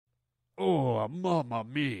Oh, mamma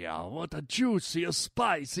mia, what a juicy,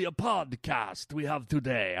 spicy podcast we have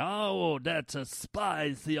today. Oh, that's a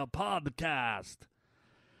spicy podcast.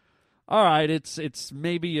 All right, it's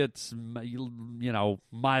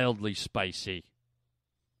mildly spicy.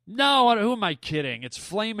 No, who am I kidding? It's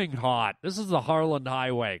flaming hot. This is the Harland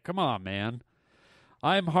Highway. Come on, man.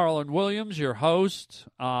 I'm Harland Williams, your host,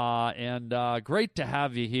 and great to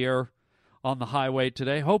have you here on the highway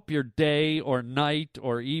today. Hope your day or night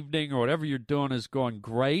or evening or whatever you're doing is going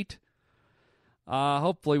great.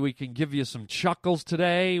 Hopefully we can give you some chuckles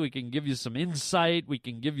today. We can give you some insight. We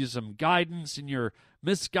can give you some guidance in your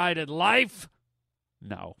misguided life.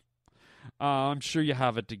 No. I'm sure you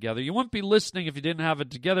have it together. You wouldn't be listening if you didn't have it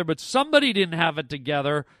together, but somebody didn't have it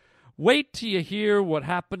together. Wait till you hear what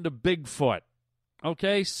happened to Bigfoot.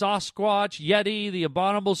 Okay, Sasquatch, Yeti, the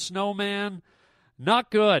abominable snowman.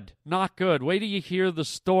 Not good, not good. Wait till you hear the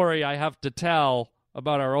story I have to tell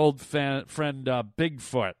about our old friend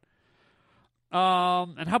Bigfoot.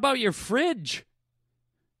 And how about your fridge?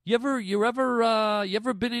 You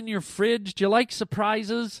ever been in your fridge? Do you like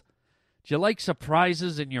surprises? Do you like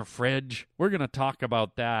surprises in your fridge? We're going to talk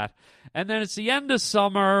about that. And then it's the end of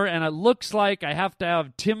summer, and it looks like I have to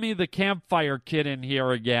have Timmy the Campfire Kid in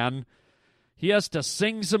here again. He has to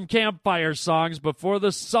sing some campfire songs before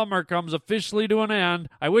the summer comes officially to an end.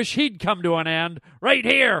 I wish he'd come to an end right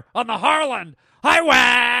here on the Harland Highway.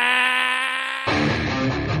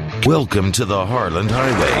 Welcome to the Harland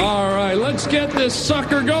Highway. All right, let's get this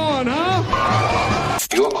sucker going, huh?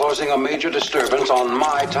 You're causing a major disturbance on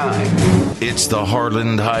my time. It's the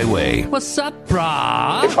Harland Highway. What's up,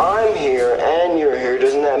 brah? If I'm here and you're here,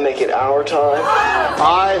 doesn't that make it our time?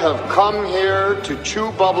 I have come here to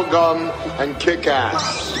chew bubblegum and kick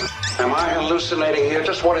ass. Am I hallucinating here?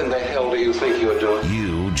 Just what in the hell do you think you're doing?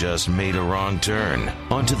 You just made a wrong turn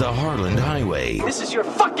onto the Harland Highway. This is your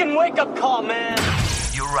fucking wake-up call, man.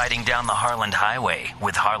 You're riding down the Harland Highway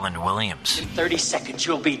with Harland Williams. In 30 seconds,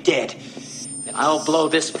 you'll be dead. Then I'll blow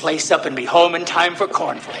this place up and be home in time for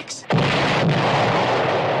cornflakes.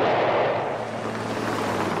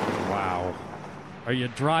 Wow. Are you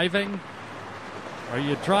driving? Are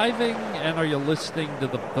you driving and are you listening to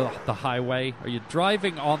the highway? Are you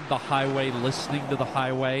driving on the highway, listening to the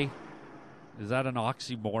highway? Is that an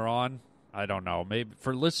oxymoron? I don't know. Maybe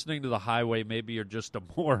for listening to the highway, maybe you're just a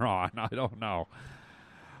moron. I don't know.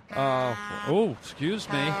 Excuse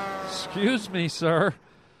me. Excuse me, sir.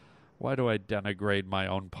 Why do I denigrate my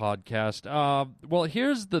own podcast? Well,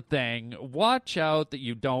 here's the thing. Watch out that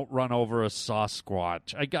you don't run over a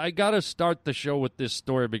Sasquatch. I got to start the show with this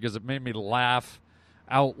story because it made me laugh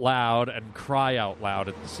out loud and cry out loud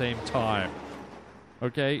at the same time.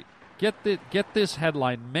 Okay? Get this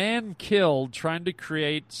headline. Man killed trying to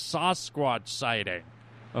create Sasquatch sighting.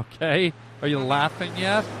 Okay? Are you laughing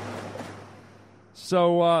yet?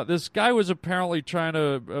 So this guy was apparently trying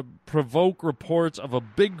to provoke reports of a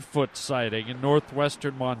Bigfoot sighting in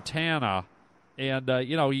northwestern Montana. And,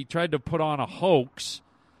 he tried to put on a hoax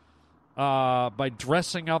by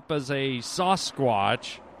dressing up as a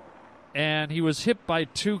Sasquatch. And he was hit by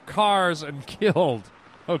 2 cars and killed.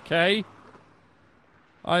 Okay?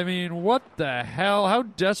 I mean, what the hell? How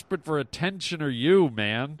desperate for attention are you,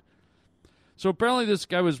 man? So apparently this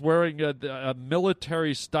guy was wearing a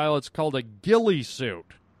military style. It's called a ghillie suit.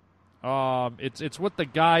 It's what the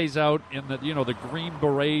guys out in the Green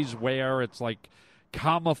Berets wear. It's like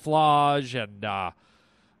camouflage and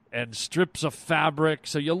strips of fabric.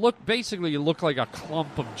 So you look like a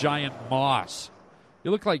clump of giant moss.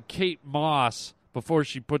 You look like Kate Moss before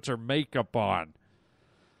she puts her makeup on.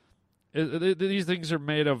 These things are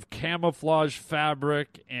made of camouflage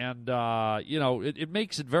fabric, and, it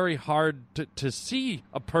makes it very hard to see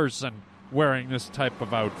a person wearing this type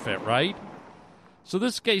of outfit, right? So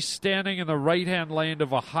this guy's standing in the right-hand lane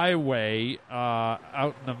of a highway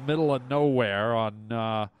out in the middle of nowhere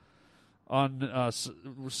on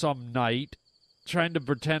some night, trying to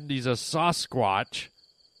pretend he's a Sasquatch.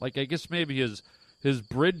 Like, I guess maybe his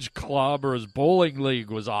bridge club or his bowling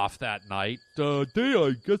league was off that night. I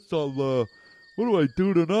guess I'll, what do I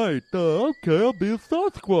do tonight? Okay, I'll be a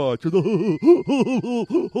Sasquatch.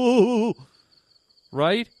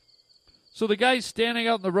 Right? So the guy's standing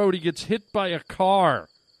out in the road. He gets hit by a car.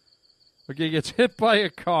 Okay, he gets hit by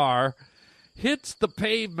a car, hits the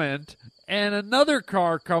pavement, and another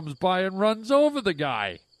car comes by and runs over the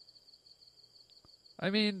guy.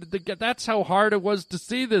 I mean, that's how hard it was to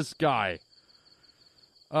see this guy.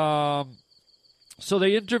 So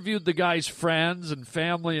they interviewed the guy's friends and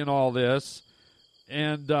family and all this.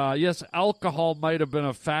 And, yes, alcohol might have been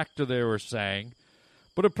a factor, they were saying.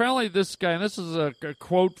 But apparently this guy, and this is a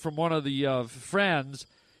quote from one of the friends,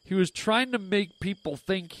 He was trying to make people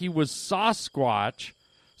think he was Sasquatch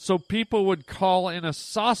so people would call in a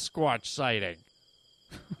Sasquatch sighting.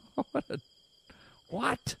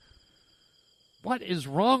 What? What is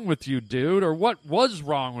wrong with you, dude? Or what was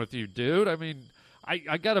wrong with you, dude? I mean,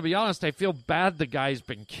 I got to be honest, I feel bad the guy's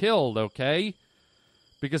been killed, okay?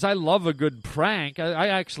 Because I love a good prank. I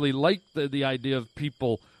actually like the idea of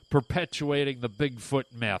people perpetuating the Bigfoot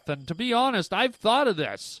myth. And to be honest, I've thought of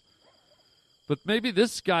this. But maybe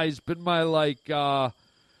this guy's been my,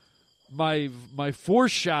 my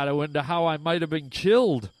foreshadow into how I might have been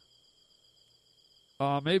killed.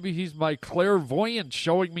 Maybe he's my clairvoyant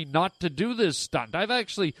showing me not to do this stunt. I've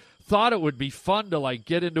actually thought it would be fun to,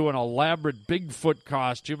 get into an elaborate Bigfoot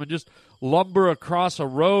costume and just lumber across a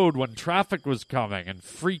road when traffic was coming and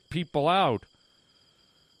freak people out.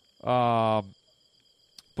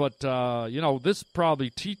 But this probably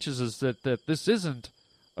teaches us that this isn't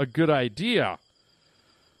a good idea.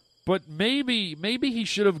 But maybe he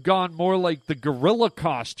should have gone more like the gorilla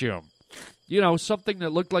costume. Something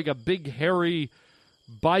that looked like a big, hairy,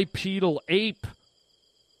 bipedal ape.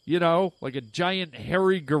 Like a giant,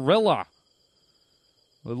 hairy gorilla.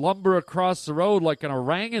 Lumber across the road like an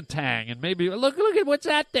orangutan. And maybe, look at, what's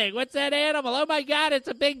that thing? What's that animal? Oh, my God, it's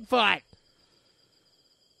a Bigfoot.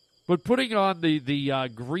 But putting on the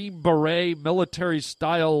Green Beret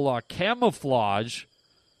military-style camouflage,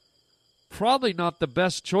 probably not the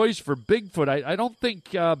best choice for Bigfoot. I don't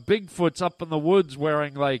think Bigfoot's up in the woods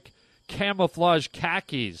wearing, camouflage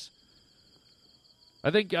khakis. I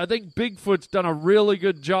think Bigfoot's done a really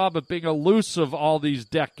good job at being elusive all these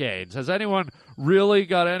decades. Has anyone really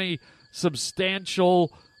got any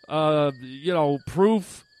substantial,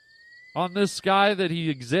 proof on this guy that he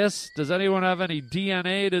exists? Does anyone have any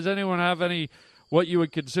DNA? Does anyone have any what you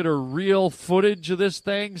would consider real footage of this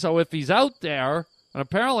thing? So if he's out there, and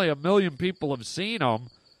apparently 1 million people have seen him,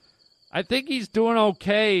 I think he's doing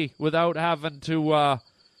okay without having to,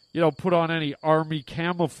 put on any army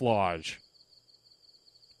camouflage.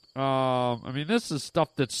 This is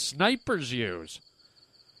stuff that snipers use.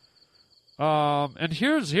 And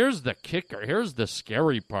here's the kicker. Here's the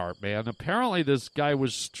scary part, man. Apparently this guy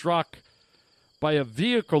was struck by a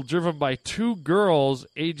vehicle driven by 2 girls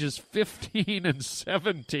ages 15 and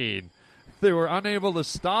 17. They were unable to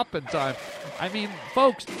stop in time. I mean,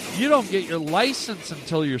 folks, you don't get your license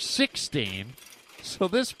until you're 16. So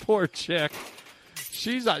this poor chick,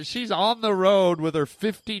 she's on the road with her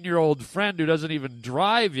 15-year-old friend who doesn't even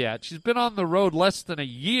drive yet. She's been on the road less than a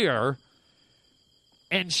year,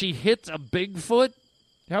 and she hits a Bigfoot?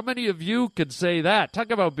 How many of you could say that? Talk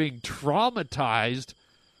about being traumatized.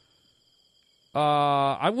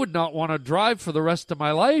 I would not want to drive for the rest of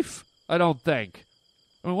my life, I don't think.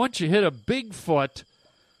 I mean, once you hit a Bigfoot,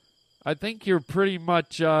 I think you're pretty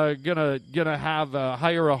much gonna have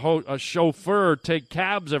hire a chauffeur, take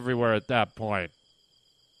cabs everywhere at that point.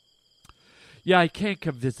 Yeah, I can't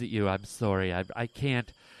come visit you. I'm sorry. I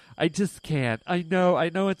can't. I just can't. I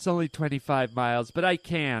know it's only 25 miles, but I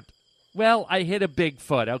can't. Well, I hit a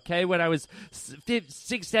Bigfoot, okay? When I was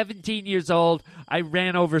 17 years old, I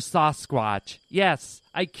ran over Sasquatch. Yes,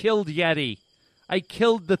 I killed Yeti. I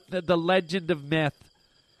killed the legend of myth.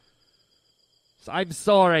 I'm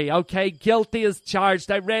sorry, okay? Guilty as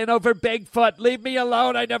charged. I ran over Bigfoot. Leave me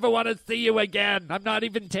alone. I never want to see you again. I'm not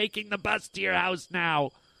even taking the bus to your house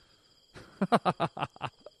now.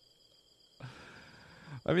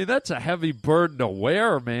 I mean, that's a heavy burden to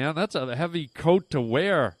wear, man. That's a heavy coat to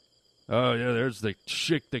wear. Oh, yeah, there's the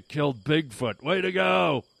chick that killed Bigfoot. Way to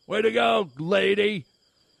go. Way to go, lady.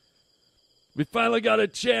 We finally got a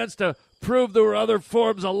chance to prove there were other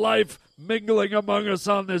forms of life mingling among us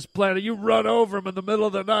on this planet. You run over him in the middle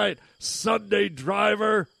of the night. Sunday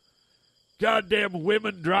driver. Goddamn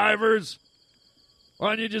women drivers. Why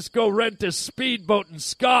don't you just go rent a speedboat in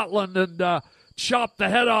Scotland and chop the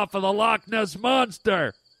head off of the Loch Ness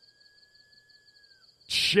Monster?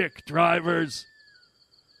 Chick drivers.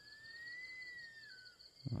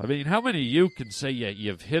 I mean, how many of you can say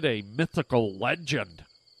you've hit a mythical legend?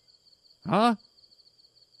 Huh?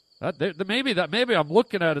 Maybe I'm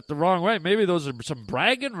looking at it the wrong way. Maybe those are some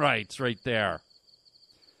bragging rights right there.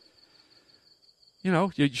 You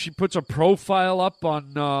know, she puts a profile up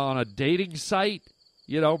on a dating site,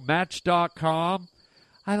 Match.com.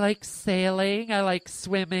 I like sailing. I like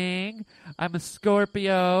swimming. I'm a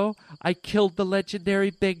Scorpio. I killed the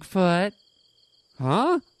legendary Bigfoot.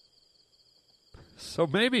 Huh? So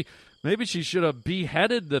maybe she should have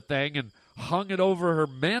beheaded the thing and hung it over her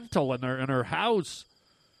mantle in her house.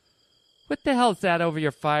 What the hell's that over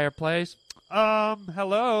your fireplace?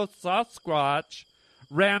 Hello, Sasquatch.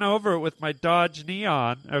 Ran over it with my Dodge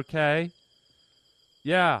Neon, okay?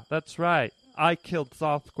 Yeah, that's right. I killed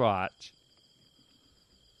Sasquatch.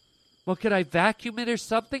 Well, could I vacuum it or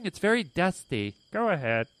something? It's very dusty. Go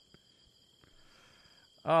ahead.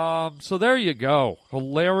 So there you go.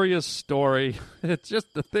 Hilarious story. It's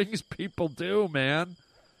just the things people do, man.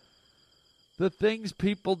 The things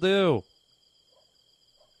people do.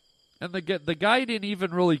 And the guy didn't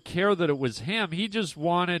even really care that it was him. He just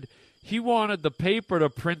wanted the paper to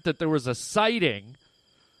print that there was a sighting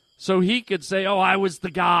so he could say, oh, I was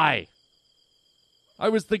the guy. I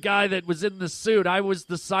was the guy that was in the suit. I was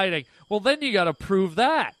the sighting. Well, then you got to prove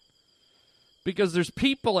that. Because there's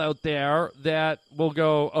people out there that will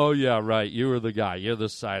go, oh, yeah, right, you were the guy. You're the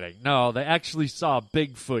sighting. No, they actually saw a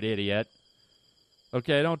Bigfoot, idiot.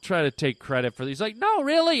 Okay, don't try to take credit for these. Like, no,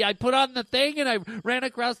 really, I put on the thing and I ran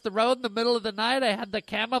across the road in the middle of the night. I had the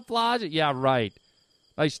camouflage. Yeah, right.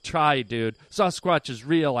 Nice try, dude. Sasquatch is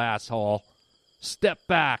real, asshole. Step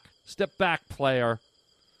back. Step back, player.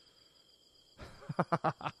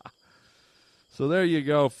 So there you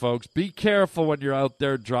go, folks. Be careful when you're out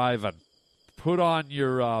there driving. Put on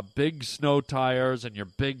your big snow tires and your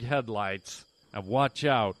big headlights and watch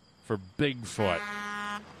out for Bigfoot.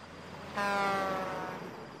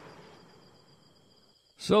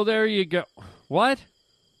 So there you go. What?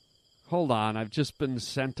 Hold on. I've just been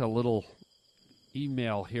sent a little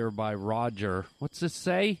email here by Roger. What's this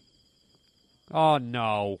say? Oh,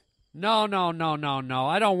 no. No.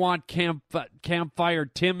 I don't want Campfire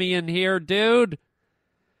Timmy in here, dude.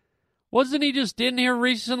 Wasn't he just in here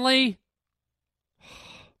recently?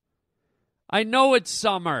 I know it's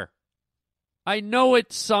summer.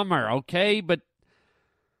 Okay? But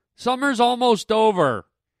summer's almost over.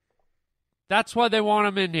 That's why they want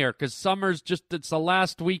him in here, because it's the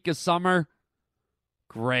last week of summer.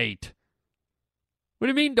 Great. What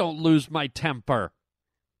do you mean, don't lose my temper?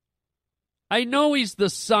 I know he's the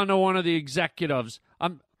son of one of the executives.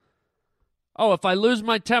 If I lose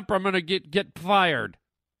my temper, I'm going to get fired.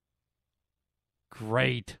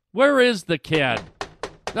 Great. Where is the kid?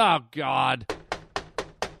 Oh, God.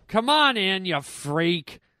 Come on in, you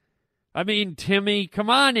freak. I mean, Timmy, come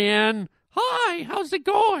on in. Hi, how's it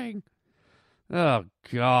going? Oh,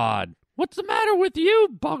 God. What's the matter with you,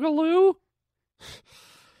 Bugaloo?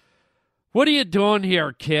 What are you doing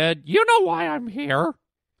here, kid? You know why I'm here.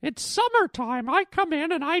 It's summertime. I come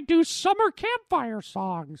in and I do summer campfire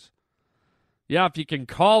songs. Yeah, if you can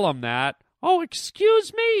call them that. Oh,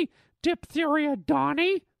 excuse me, Diphtheria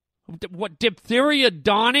Donnie. What, Diphtheria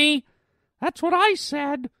Donnie? That's what I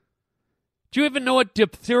said. Do you even know what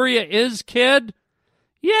diphtheria is, kid?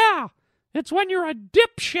 Yeah, it's when you're a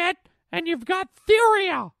dipshit and you've got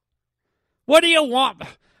theria. What do you want?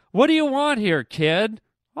 What do you want here, kid?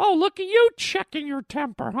 Oh, look at you checking your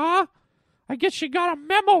temper, huh? I guess you got a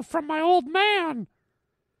memo from my old man.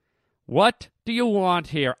 What do you want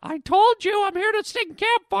here? I told you I'm here to sing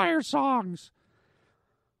campfire songs.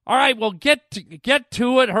 All right, well, get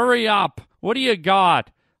to it. Hurry up. What do you got?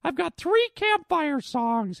 I've got 3 campfire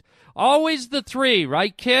songs. Always the 3,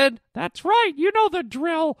 right, kid? That's right. You know the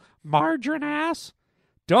drill, margarine ass.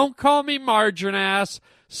 Don't call me margarine ass.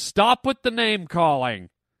 Stop with the name calling.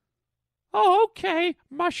 Oh, okay.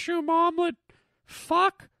 Mushroom omelet.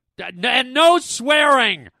 Fuck. And no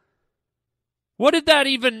swearing. What did that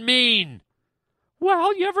even mean?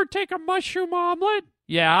 Well, you ever take a mushroom omelet?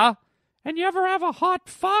 Yeah. And you ever have a hot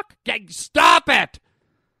fuck? Stop it!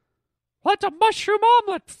 What's a mushroom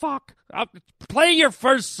omelet fuck? Play your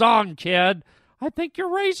first song, kid. I think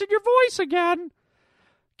you're raising your voice again.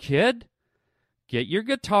 Kid, get your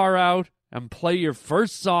guitar out and play your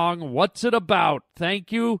first song. What's it about?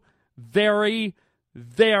 Thank you very,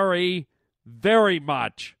 very, very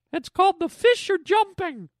much. It's called The Fish Are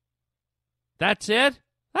Jumping. That's it?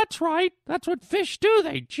 That's right. That's what fish do.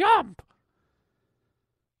 They jump.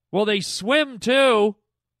 Well, they swim, too.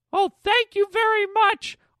 Oh, thank you very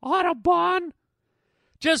much, Audubon.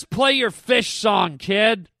 Just play your fish song,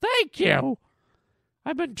 kid. Thank you.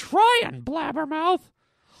 I've been trying, Blabbermouth.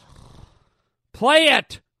 Play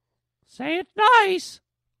it. Say it nice.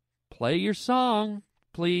 Play your song,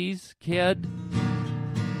 please, kid.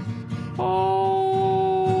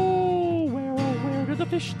 Oh, where do the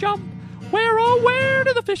fish jump? Where, oh, where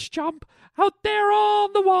do the fish jump? Out there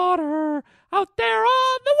on the water. Out there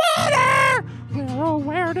on the water. Where, oh,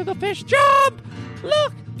 where do the fish jump?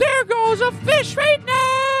 Look, there goes a fish right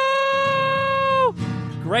now.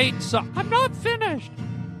 Great song. I'm not finished.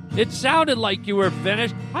 It sounded like you were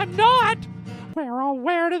finished. I'm not. Where, oh,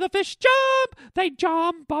 where do the fish jump? They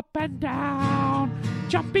jump up and down.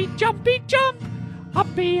 Jumpy, jumpy, jump.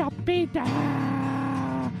 Uppy, uppy,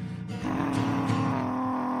 down.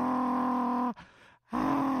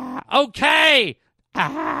 Okay,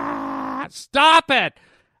 Ah, stop it!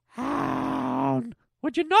 Hound.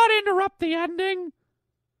 Would you not interrupt the ending?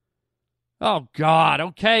 Oh, God.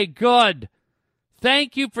 Okay, good.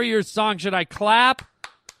 Thank you for your song. Should I clap?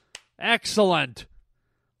 Excellent.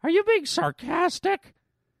 Are you being sarcastic?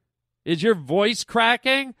 Is your voice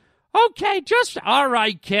cracking? Okay, all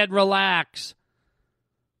right, kid, relax.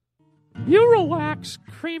 You relax,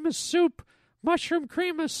 cream of soup, mushroom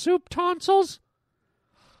cream of soup tonsils.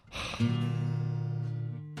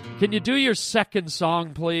 Can you do your second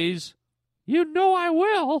song, please? You know I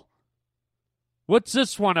will. What's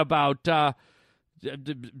this one about?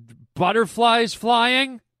 Butterflies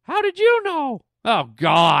flying? How did you know? Oh,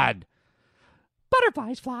 God.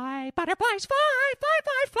 Butterflies fly, fly, flap,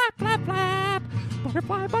 flap, flap.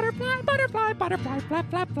 Butterfly, butterfly, butterfly, butterfly, flap,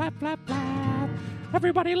 flap, flap, flap, flap.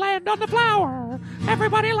 Everybody land on the flower.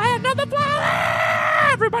 Everybody land on the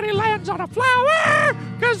flower. Everybody lands on a flower,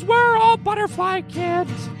 'cause we're all butterfly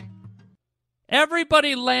kids.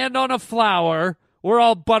 Everybody land on a flower. We're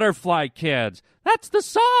all butterfly kids. That's the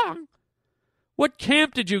song. What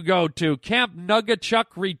camp did you go to? Camp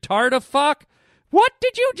Nuggachuck Retardafuck? What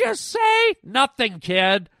did you just say? Nothing,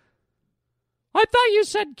 kid. I thought you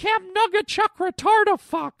said Camp Nuggachuck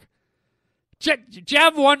Retardafuck. Do you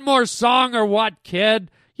have one more song or what,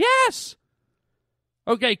 kid? Yes.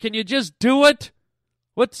 Okay, can you just do it?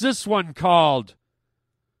 What's this one called?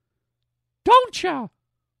 Don't ya?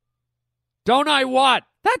 Don't I what?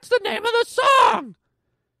 That's the name of the song.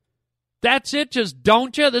 That's it, just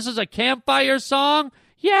don't ya? This is a campfire song?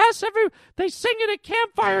 Yes, they sing it at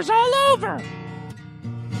campfires all over.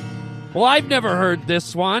 Well, I've never heard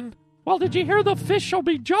this one. Well, did you hear the fish will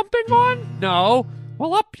be jumping one? No.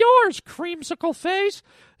 Well, up yours, creamsicle face.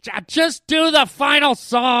 Just do the final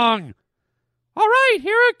song. All right,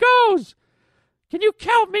 here it goes. Can you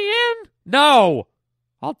count me in? No.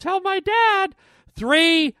 I'll tell my dad.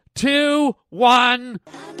 3, 2, 1.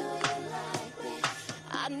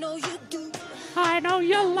 I know you do. I know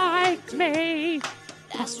you like me.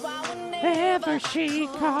 That's why whenever she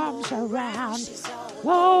comes around,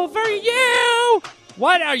 over you.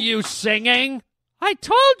 What are you singing? I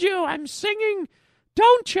told you I'm singing,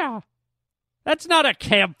 don't ya? That's not a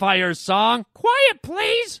campfire song. Quiet,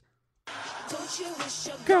 please. Don't you wish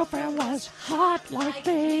your Girlfriend was hot like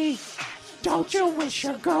me. Don't you wish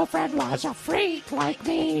your girlfriend was a freak like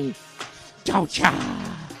me? Don't ya?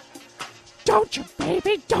 Don't ya,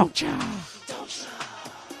 baby? Don't ya?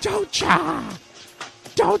 Don't ya?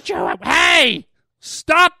 Don't you? Hey!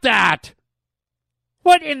 Stop that!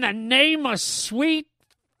 What in the name of sweet...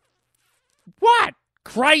 What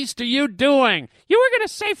Christ are you doing? You were going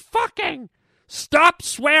to say fucking. Stop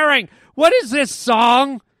swearing. What is this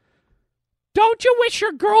song? Don't you wish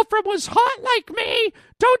your girlfriend was hot like me?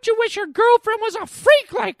 Don't you wish your girlfriend was a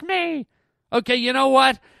freak like me? Okay, you know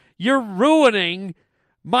what? You're ruining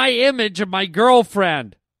my image of my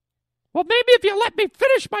girlfriend. Well, maybe if you let me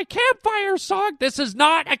finish my campfire song. This is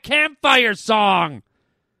not a campfire song.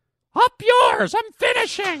 Up yours. I'm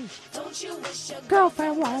finishing. Don't you wish your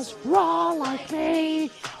girlfriend was raw like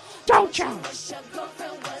me? Don't ya? wish your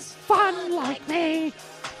girlfriend was Fun like me?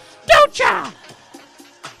 Don't ya?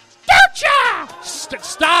 Don't ya?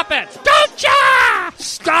 Stop it. Don't ya?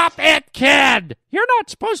 Stop it, kid. You're not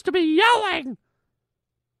supposed to be yelling.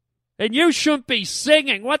 And you shouldn't be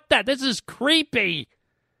singing. What the? This is creepy.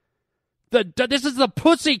 This is the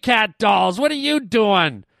Pussycat Dolls. What are you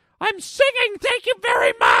doing? I'm singing. Thank you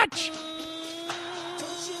very much.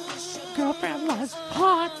 Girlfriend was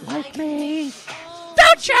hot like me.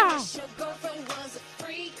 Don't ya? your girlfriend was a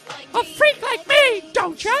freak like A freak like me.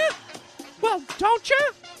 Don't ya? Well, don't ya?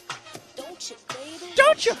 Don't you, baby?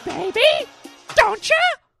 Don't you, baby? Don't ya?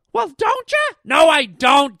 Well, don't ya? No, I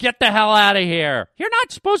don't. Get the hell out of here. You're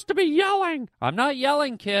not supposed to be yelling. I'm not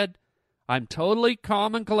yelling, kid. I'm totally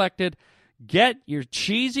calm and collected. Get your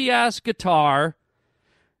cheesy-ass guitar.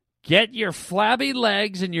 Get your flabby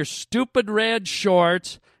legs and your stupid red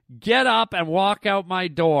shorts. Get up and walk out my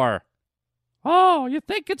door. Oh, you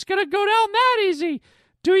think it's going to go down that easy?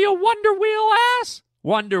 Do you, Wonder Wheel ass?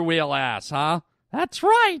 Wonder Wheel ass, huh? That's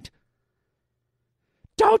right.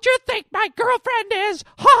 Don't you think my girlfriend is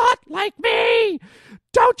hot like me?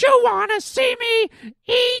 Don't you want to see me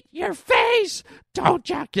eat your face? Don't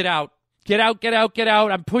you? Get out. Get out, get out, get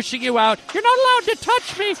out. I'm pushing you out. You're not allowed to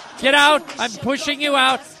touch me. Get out. I'm pushing you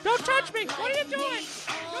out. Don't touch me. What are you doing?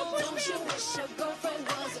 Don't push me out. wish your girlfriend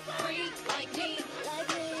was a freak like me?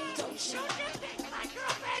 Don't you? My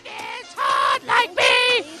girlfriend is hot like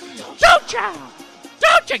me. Don't you?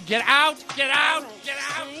 Don't you? Get out. Get out. Get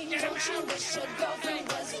out. Get Don't you out. wish your girlfriend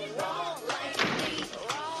was raw like me?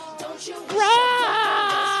 Don't you wish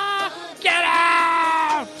Run! Get out!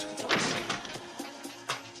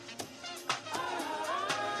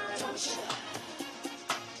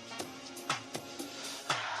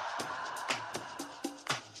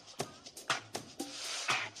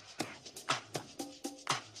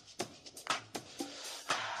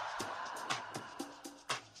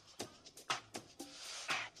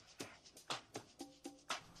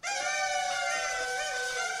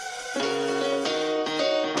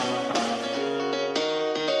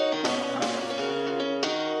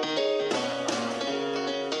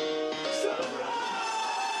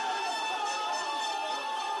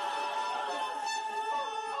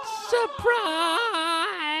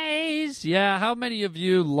 Surprise! Yeah, how many of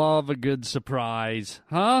you love a good surprise?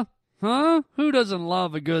 Huh? Who doesn't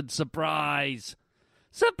love a good surprise?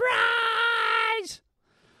 Surprise!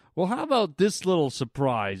 Well, how about this little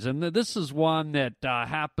surprise? And this is one that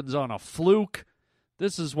happens on a fluke.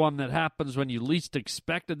 This is one that happens when you least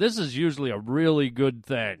expect it. This is usually a really good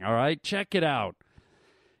thing, all right? Check it out.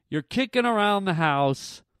 You're kicking around the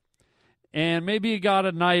house, and maybe you got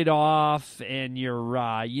a night off, and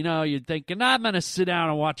you're thinking, I'm going to sit down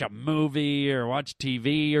and watch a movie or watch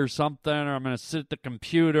TV or something, or I'm going to sit at the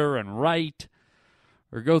computer and write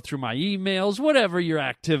or go through my emails, whatever your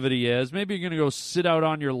activity is. Maybe you're going to go sit out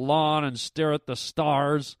on your lawn and stare at the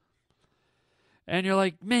stars. And you're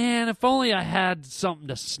like, man, if only I had something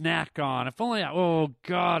to snack on. If only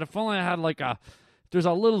I had there's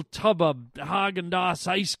a little tub of Haagen-Dazs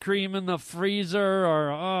ice cream in the freezer,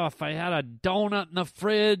 or if I had a donut in the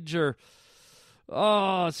fridge, or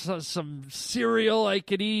some cereal I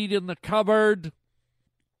could eat in the cupboard.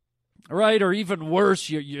 Right, or even worse,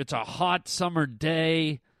 it's a hot summer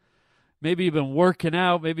day. Maybe you've been working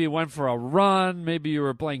out. Maybe you went for a run. Maybe you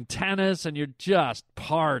were playing tennis, and you're just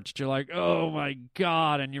parched. You're like, oh, my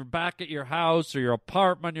God. And you're back at your house or your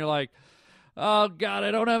apartment. You're like, oh, God,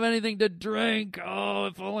 I don't have anything to drink. Oh,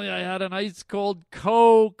 if only I had an ice-cold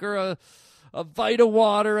Coke or a Vita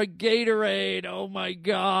Water, a Gatorade. Oh, my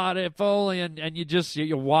God, if only. And you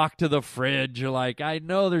walk to the fridge. You're like, I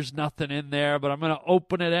know there's nothing in there, but I'm going to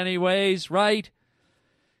open it anyways, right?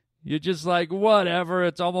 You're just like, whatever.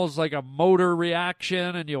 It's almost like a motor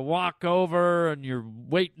reaction, and you walk over, and you're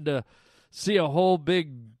waiting to see a whole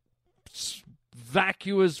big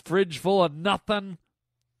vacuous fridge full of nothing,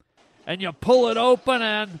 and you pull it open,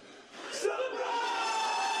 and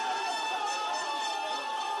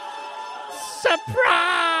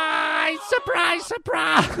surprise, surprise,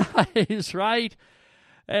 surprise, right?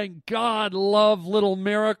 And God love little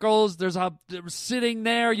miracles. There's sitting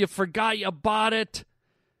there, you forgot you bought it.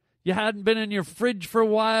 You hadn't been in your fridge for a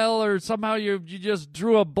while, or somehow you just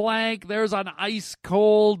drew a blank. There's an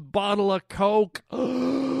ice-cold bottle of Coke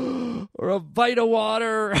or a Vita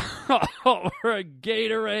Water or a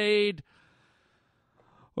Gatorade.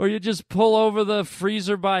 Or you just pull over the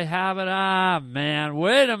freezer by habit. Man,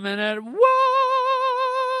 wait a minute.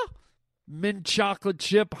 Whoa! Mint chocolate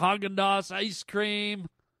chip, Haagen-Dazs ice cream.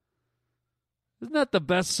 Isn't that the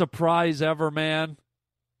best surprise ever, man?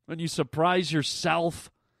 When you surprise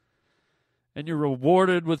yourself and you're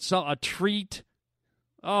rewarded with a treat.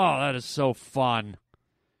 Oh, that is so fun.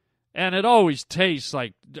 And it always tastes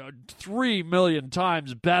like 3 million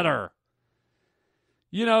times better.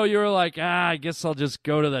 You know, you're like, I guess I'll just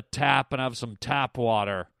go to the tap and have some tap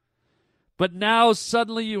water. But now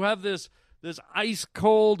suddenly you have this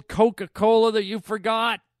ice-cold Coca-Cola that you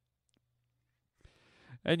forgot.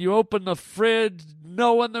 And you open the fridge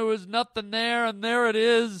knowing there was nothing there, and there it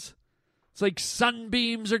is. It's like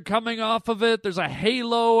sunbeams are coming off of it. There's a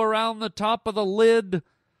halo around the top of the lid.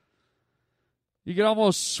 You can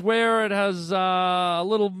almost swear it has a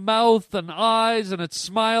little mouth and eyes, and it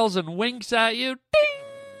smiles and winks at you. Ding!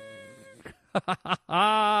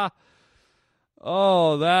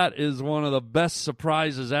 Oh, that is one of the best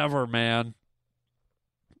surprises ever, man.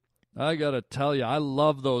 I got to tell you, I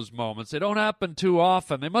love those moments. They don't happen too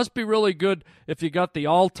often. They must be really good if you got the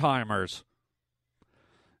Alzheimer's.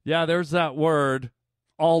 Yeah, there's that word,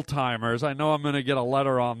 Alzheimer's. I know I'm going to get a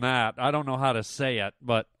letter on that. I don't know how to say it,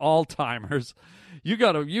 but Alzheimer's.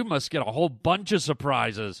 You must get a whole bunch of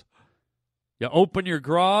surprises. You open your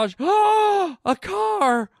garage. Oh, a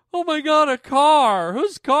car. Oh, my God, a car.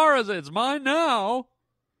 Whose car is it? It's mine now.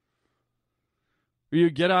 You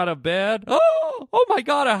get out of bed. Oh, my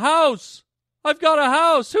God, a house. I've got a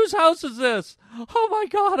house. Whose house is this? Oh, my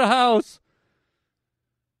God, a house.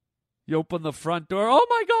 You open the front door. Oh,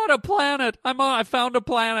 my God, a planet. I found a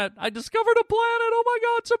planet. I discovered a planet. Oh, my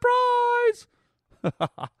God, surprise.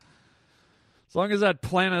 As long as that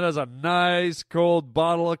planet has a nice cold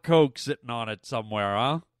bottle of Coke sitting on it somewhere,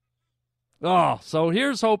 huh? Oh, so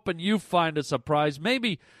here's hoping you find a surprise.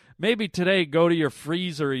 Maybe today go to your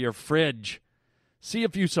freezer or your fridge. See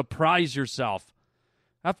if you surprise yourself.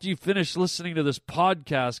 After you finish listening to this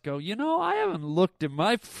podcast, go, I haven't looked in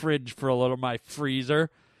my fridge for a little, my freezer.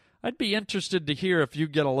 I'd be interested to hear if you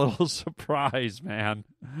get a little surprise, man.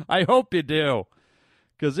 I hope you do,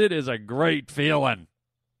 because it is a great feeling.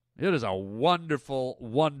 It is a wonderful,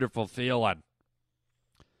 wonderful feeling.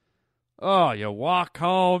 Oh, you walk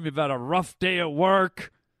home, you've had a rough day at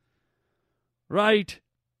work, right?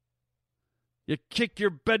 You kick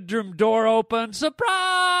your bedroom door open, surprise!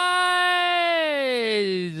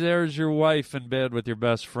 There's your wife in bed with your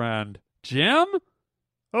best friend. Jim?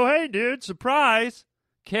 Oh, hey, dude, surprise.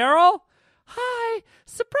 Carol? Hi,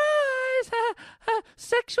 surprise.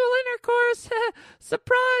 Sexual intercourse.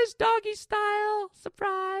 Surprise, doggy style.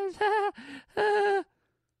 Surprise.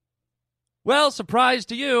 Well, surprise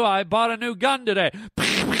to you, I bought a new gun today.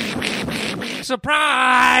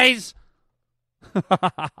 Surprise!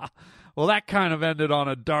 Well, that kind of ended on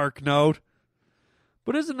a dark note.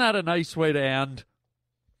 But isn't that a nice way to end?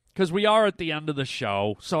 Because we are at the end of the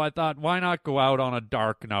show, so I thought, why not go out on a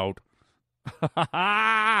dark note?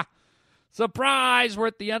 Surprise! We're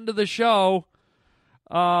at the end of the show.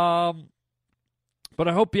 But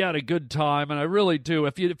I hope you had a good time, and I really do.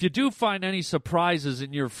 If you do find any surprises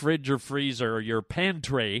in your fridge or freezer or your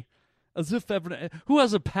pantry, as if who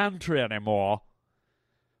has a pantry anymore?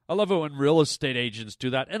 I love it when real estate agents do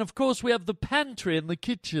that. And, of course, we have the pantry in the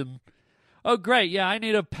kitchen. Oh, great. Yeah, I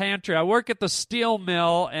need a pantry. I work at the steel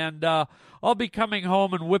mill, and I'll be coming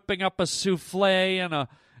home and whipping up a souffle and a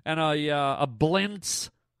blintz.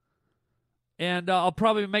 And I'll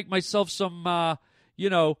probably make myself some,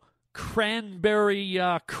 cranberry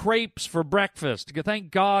crepes for breakfast.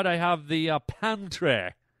 Thank God I have the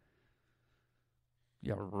pantry.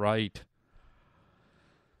 Yeah, right.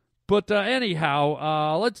 But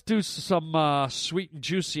anyhow, let's do some sweet and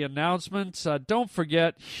juicy announcements. Don't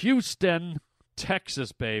forget, Houston,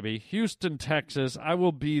 Texas, baby. Houston, Texas. I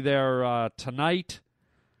will be there tonight,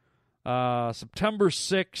 September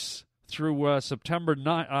 6th through September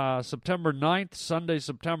 9th, Sunday,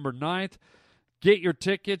 September 9th. Get your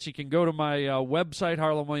tickets. You can go to my website,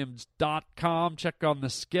 harlanwilliams.com. Check on the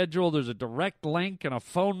schedule. There's a direct link and a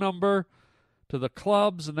phone number to the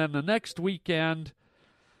clubs. And then the next weekend,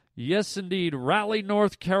 yes, indeed, Raleigh,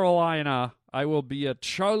 North Carolina. I will be at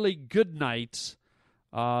Charlie Goodnight's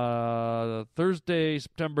Thursday,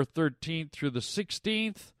 September 13th through the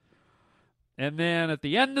 16th. And then at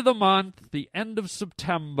the end of the month, the end of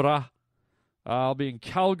September, I'll be in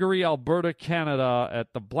Calgary, Alberta, Canada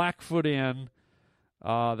at the Blackfoot Inn.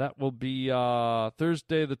 That will be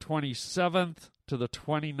Thursday the 27th to the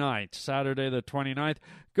 29th, Saturday the 29th.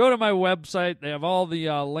 Go to my website. They have all the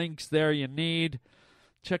links there you need.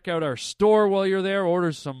 Check out our store while you're there.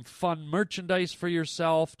 Order some fun merchandise for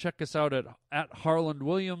yourself. Check us out at Harland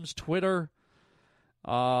Williams, Twitter,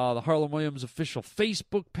 the Harland Williams official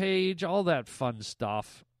Facebook page, all that fun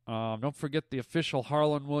stuff. Don't forget the official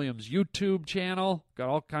Harland Williams YouTube channel. Got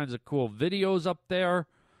all kinds of cool videos up there.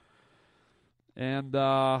 And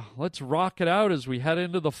let's rock it out as we head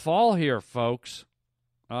into the fall here, folks.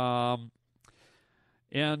 And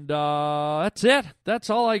that's it. That's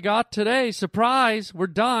all I got today. Surprise, we're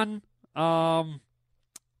done.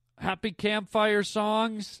 Happy campfire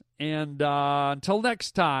songs. And until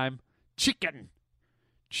next time, chicken.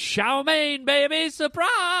 Chow mein, baby.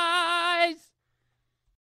 Surprise!